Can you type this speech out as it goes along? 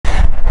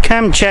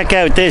Come check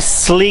out this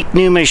sleek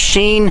new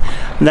machine.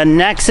 The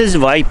Nexus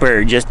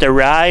Viper just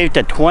arrived,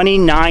 a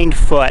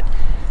 29-foot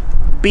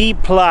B+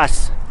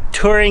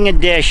 touring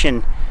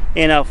edition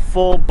in a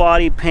full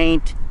body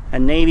paint, a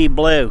navy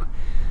blue.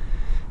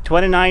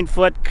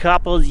 29-foot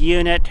couples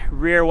unit,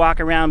 rear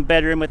walk-around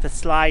bedroom with a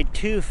slide,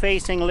 2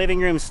 facing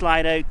living room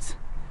slide-outs.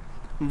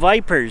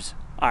 Vipers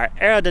are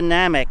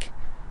aerodynamic,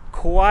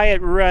 quiet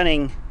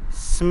running,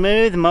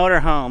 smooth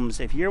motorhomes.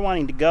 If you're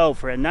wanting to go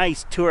for a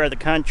nice tour of the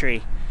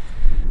country,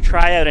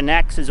 try out a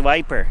Nexus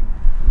Viper.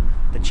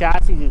 The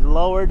chassis is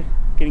lowered,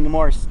 getting a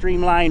more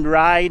streamlined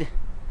ride.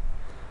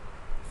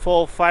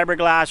 Full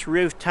fiberglass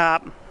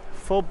rooftop,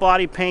 full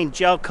body paint,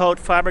 gel coat,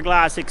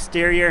 fiberglass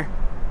exterior.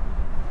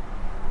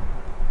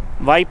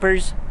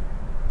 Vipers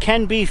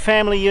can be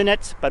family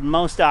units, but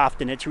most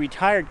often it's a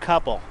retired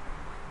couple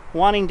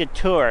wanting to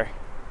tour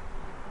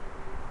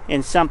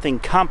in something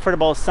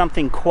comfortable,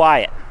 something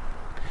quiet.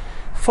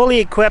 Fully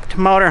equipped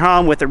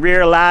motorhome with a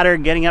rear ladder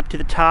getting up to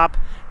the top,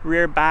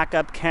 rear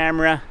backup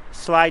camera,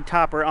 slide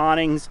topper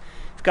awnings.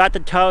 It's got the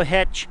tow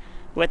hitch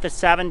with the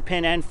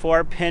 7-pin and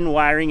 4-pin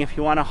wiring if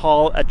you want to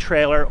haul a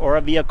trailer or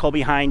a vehicle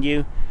behind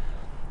you.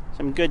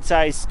 Some good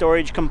sized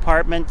storage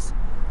compartments,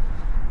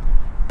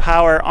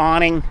 power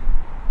awning.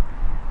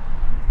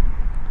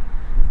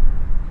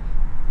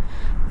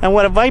 And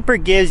what a Viper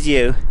gives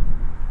you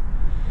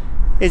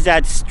is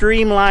that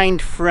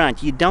streamlined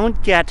front. You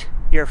don't get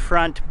your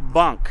front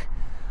bunk.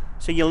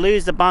 So you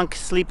lose the bunk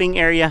sleeping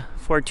area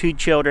for 2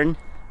 children.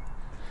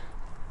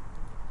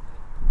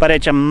 But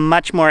it's a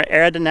much more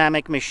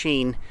aerodynamic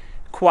machine,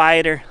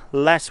 quieter,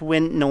 less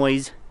wind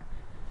noise.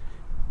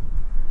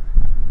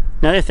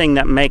 Another thing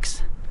that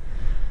makes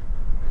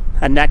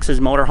a Nexus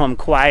motorhome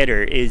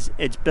quieter is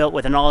it's built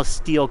with an all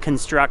steel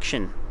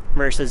construction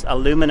versus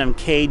aluminum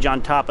cage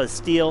on top of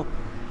steel.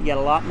 You get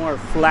a lot more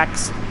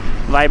flex,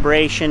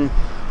 vibration,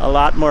 a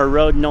lot more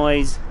road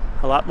noise,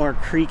 a lot more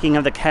creaking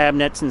of the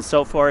cabinets and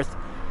so forth.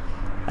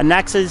 A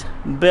Nexus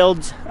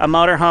builds a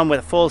motorhome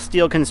with full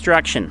steel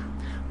construction.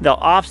 They'll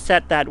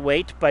offset that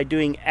weight by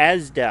doing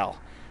Asdel.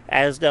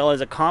 Asdel is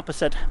a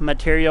composite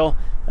material,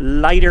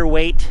 lighter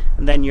weight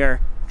than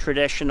your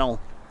traditional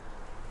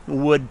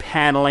wood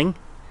paneling.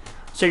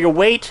 So your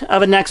weight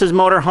of a Nexus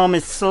motorhome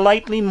is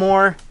slightly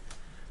more,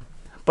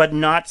 but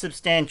not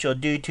substantial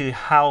due to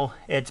how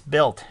it's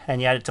built,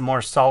 and yet it's a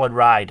more solid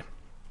ride.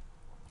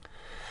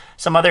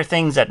 Some other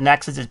things that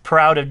Nexus is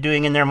proud of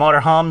doing in their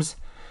motorhomes: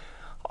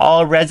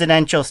 all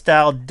residential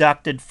style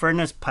ducted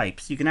furnace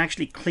pipes. You can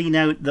actually clean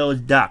out those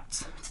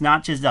ducts. It's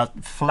not just a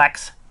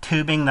flex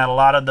tubing that a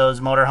lot of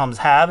those motorhomes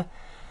have,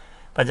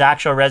 but it's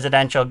actual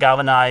residential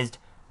galvanized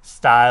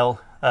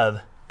style of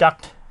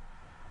duct,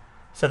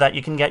 so that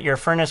you can get your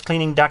furnace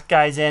cleaning duct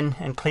guys in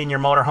and clean your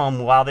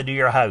motorhome while they do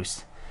your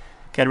house.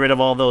 Get rid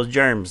of all those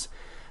germs.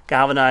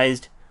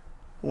 Galvanized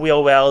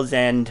wheel wells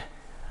and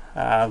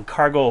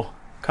cargo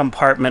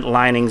compartment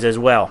linings as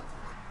well.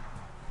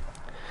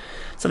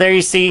 So there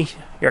you see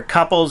your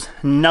couple's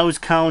nose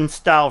cone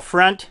style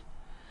front.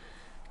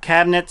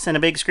 Cabinets and a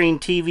big screen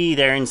TV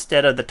there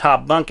instead of the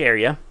top bunk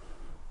area.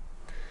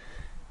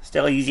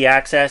 Still easy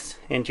access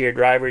into your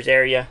driver's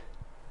area.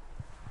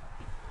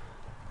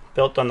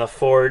 Built on the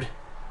Ford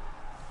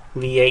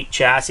V8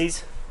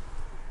 chassis.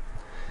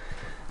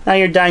 Now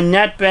your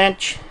dinette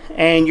bench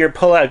and your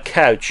pull-out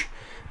couch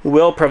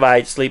will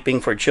provide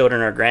sleeping for children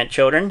or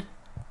grandchildren.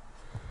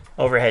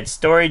 Overhead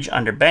storage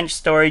under bench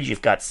storage.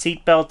 You've got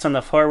seat belts on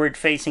the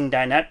forward-facing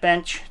dinette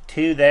bench,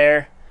 2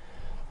 there,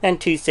 and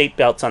 2 seat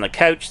belts on the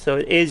couch. So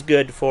it is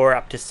good for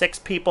up to 6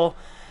 people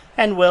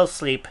and will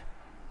sleep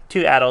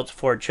 2 adults,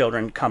 4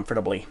 children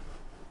comfortably.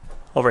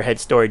 Overhead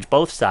storage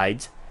both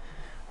sides.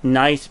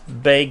 Nice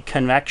big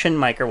convection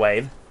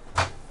microwave.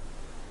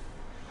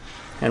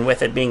 And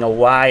with it being a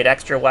wide,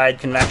 extra wide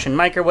convection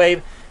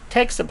microwave,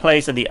 takes the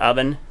place of the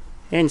oven,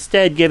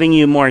 instead giving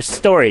you more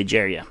storage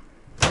area.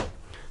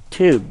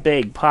 2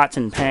 big pots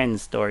and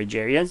pans storage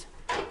areas.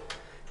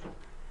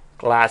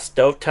 Glass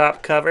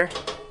stovetop cover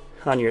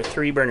on your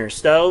 3-burner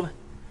stove.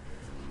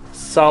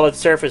 Solid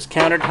surface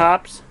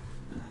countertops.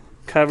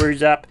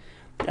 Covers up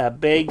a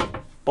big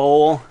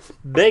bowl,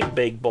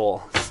 big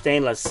bowl,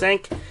 stainless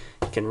sink.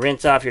 You can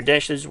rinse off your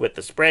dishes with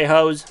the spray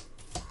hose.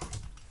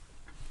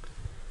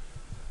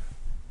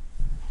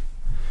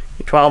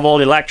 Your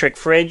 12-volt electric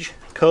fridge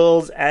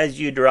cools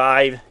as you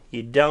drive.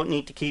 You don't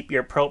need to keep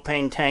your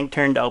propane tank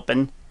turned open.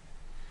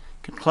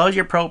 You can close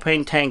your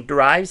propane tank,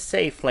 drive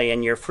safely,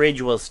 and your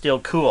fridge will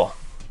still cool.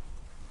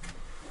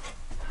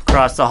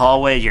 Across the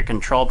hallway is your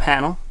control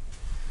panel.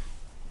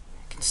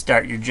 You can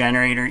start your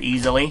generator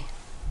easily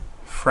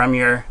from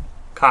your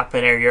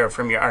cockpit area or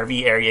from your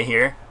RV area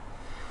here.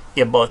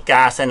 You have both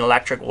gas and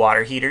electric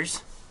water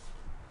heaters.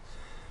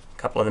 A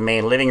couple of the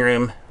main living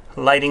room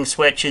lighting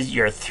switches,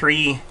 your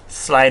 3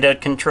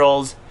 slide-out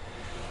controls,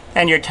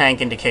 and your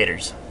tank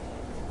indicators.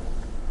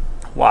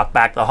 Walk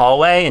back the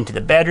hallway into the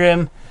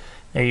bedroom.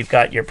 There you've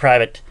got your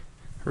private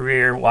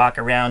rear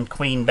walk-around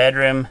queen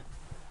bedroom.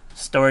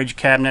 Storage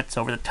cabinets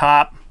over the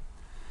top.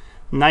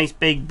 Nice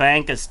big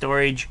bank of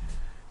storage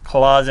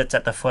closets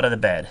at the foot of the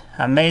bed.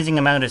 Amazing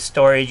amount of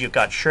storage. You've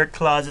got shirt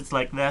closets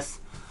like this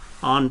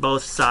on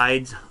both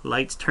sides.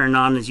 Lights turn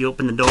on as you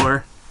open the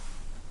door.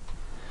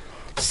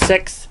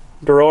 6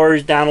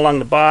 drawers down along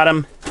the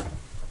bottom.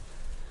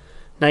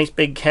 Nice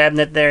big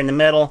cabinet there in the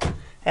middle,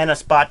 and a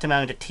spot to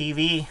mount a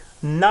TV.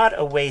 Not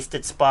a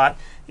wasted spot.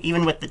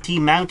 Even with the T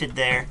mounted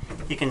there,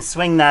 you can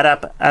swing that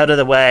up out of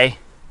the way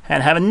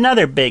and have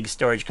another big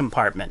storage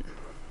compartment.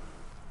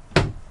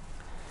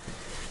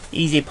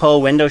 Easy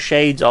pull window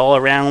shades all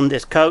around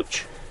this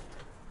coach.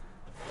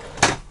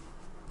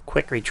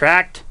 Quick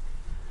retract.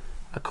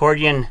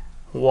 Accordion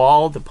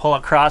wall to pull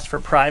across for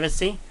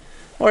privacy.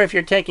 Or if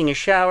you're taking a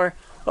shower,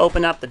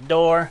 open up the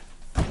door,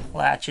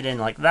 latch it in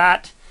like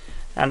that,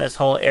 and this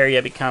whole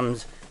area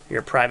becomes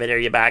your private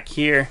area back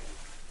here.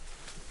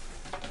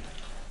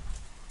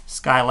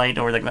 Skylight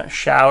over the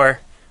shower,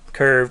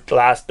 curved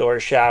glass door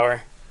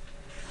shower.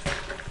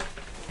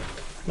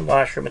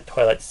 Washroom and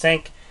toilet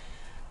sink.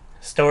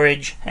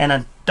 Storage, and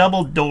a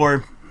double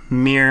door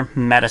mirror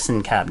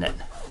medicine cabinet.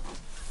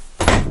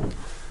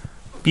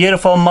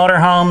 Beautiful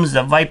motorhomes.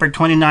 The Viper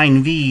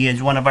 29V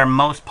is one of our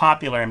most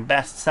popular and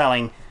best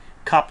selling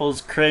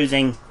couples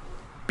cruising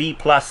B+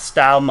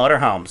 style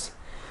motorhomes.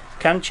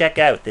 Come check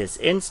out this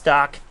in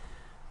stock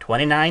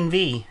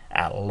 29V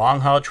at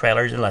Long Haul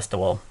Trailers in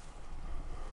Listowel.